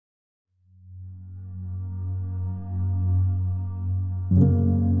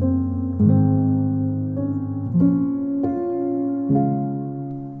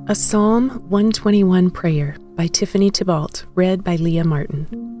A Psalm 121 Prayer by Tiffany Thibault, read by Leah Martin.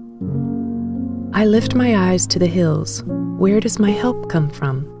 I lift my eyes to the hills. Where does my help come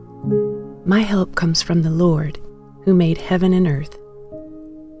from? My help comes from the Lord, who made heaven and earth.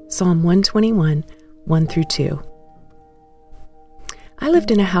 Psalm 121, 1-2. I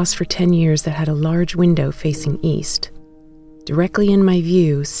lived in a house for 10 years that had a large window facing east. Directly in my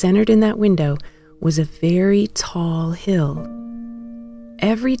view, centered in that window, was a very tall hill.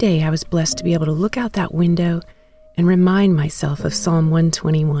 Every day I was blessed to be able to look out that window and remind myself of Psalm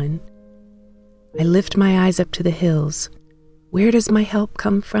 121. I lift my eyes up to the hills. Where does my help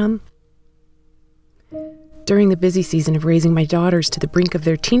come from? During the busy season of raising my daughters to the brink of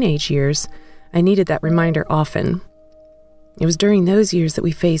their teenage years, I needed that reminder often. It was during those years that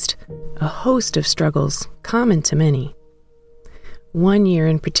we faced a host of struggles common to many. One year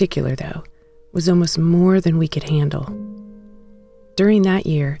in particular, though, was almost more than we could handle. During that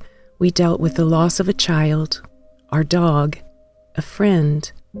year, we dealt with the loss of a child, our dog, a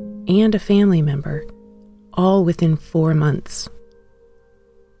friend, and a family member, all within 4 months.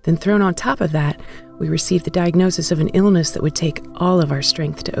 Then thrown on top of that, we received the diagnosis of an illness that would take all of our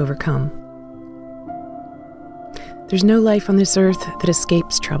strength to overcome. There's no life on this earth that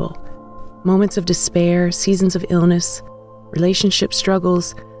escapes trouble. Moments of despair, seasons of illness, relationship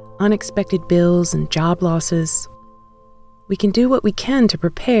struggles, unexpected bills, and job losses. We can do what we can to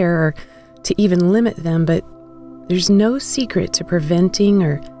prepare or to even limit them, but there's no secret to preventing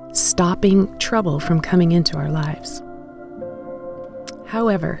or stopping trouble from coming into our lives.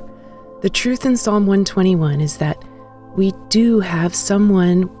 However, the truth in Psalm 121 is that we do have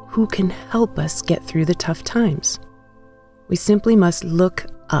someone who can help us get through the tough times. We simply must look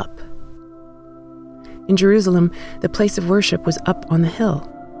up. In Jerusalem, the place of worship was up on the hill.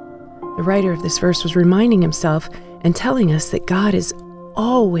 The writer of this verse was reminding himself and telling us that God is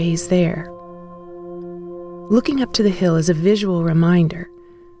always there. Looking up to the hill is a visual reminder,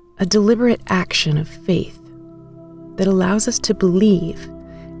 a deliberate action of faith that allows us to believe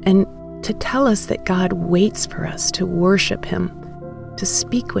and to tell us that God waits for us to worship Him, to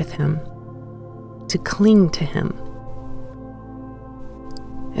speak with Him, to cling to Him.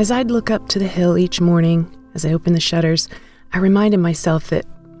 As I'd look up to the hill each morning, as I open the shutters, I reminded myself that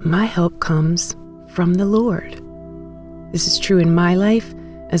my help comes from the Lord. This is true in my life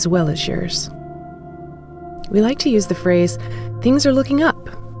as well as yours. We like to use the phrase, things are looking up.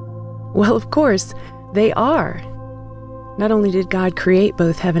 Well, of course, they are. Not only did God create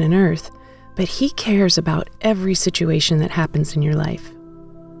both heaven and earth, but He cares about every situation that happens in your life.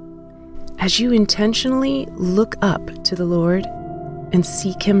 As you intentionally look up to the Lord and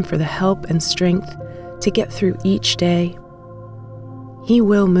seek Him for the help and strength to get through each day, He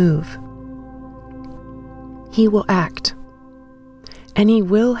will move. He will act. And He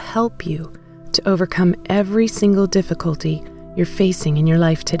will help you to overcome every single difficulty you're facing in your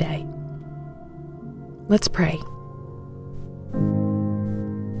life today. Let's pray.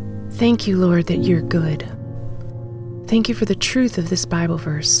 Thank you, Lord, that you're good. Thank you for the truth of this Bible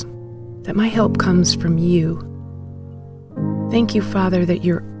verse, that my help comes from you. Thank you, Father, that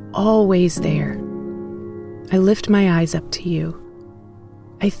you're always there. I lift my eyes up to you.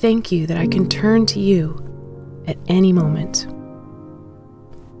 I thank you that I can turn to you at any moment.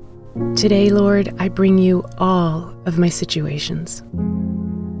 Today, Lord, I bring you all of my situations.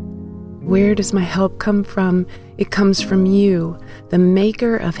 Where does my help come from? It comes from you, the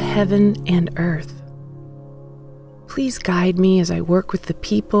maker of heaven and earth. Please guide me as I work with the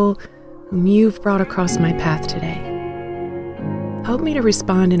people whom you've brought across my path today. Help me to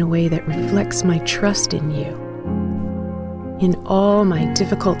respond in a way that reflects my trust in you. In all my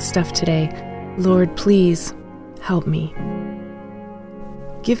difficult stuff today, Lord, please help me.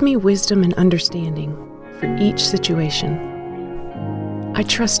 Give me wisdom and understanding for each situation. I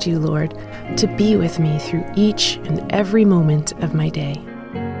trust you, Lord, to be with me through each and every moment of my day.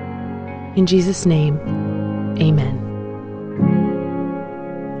 In Jesus' name, amen.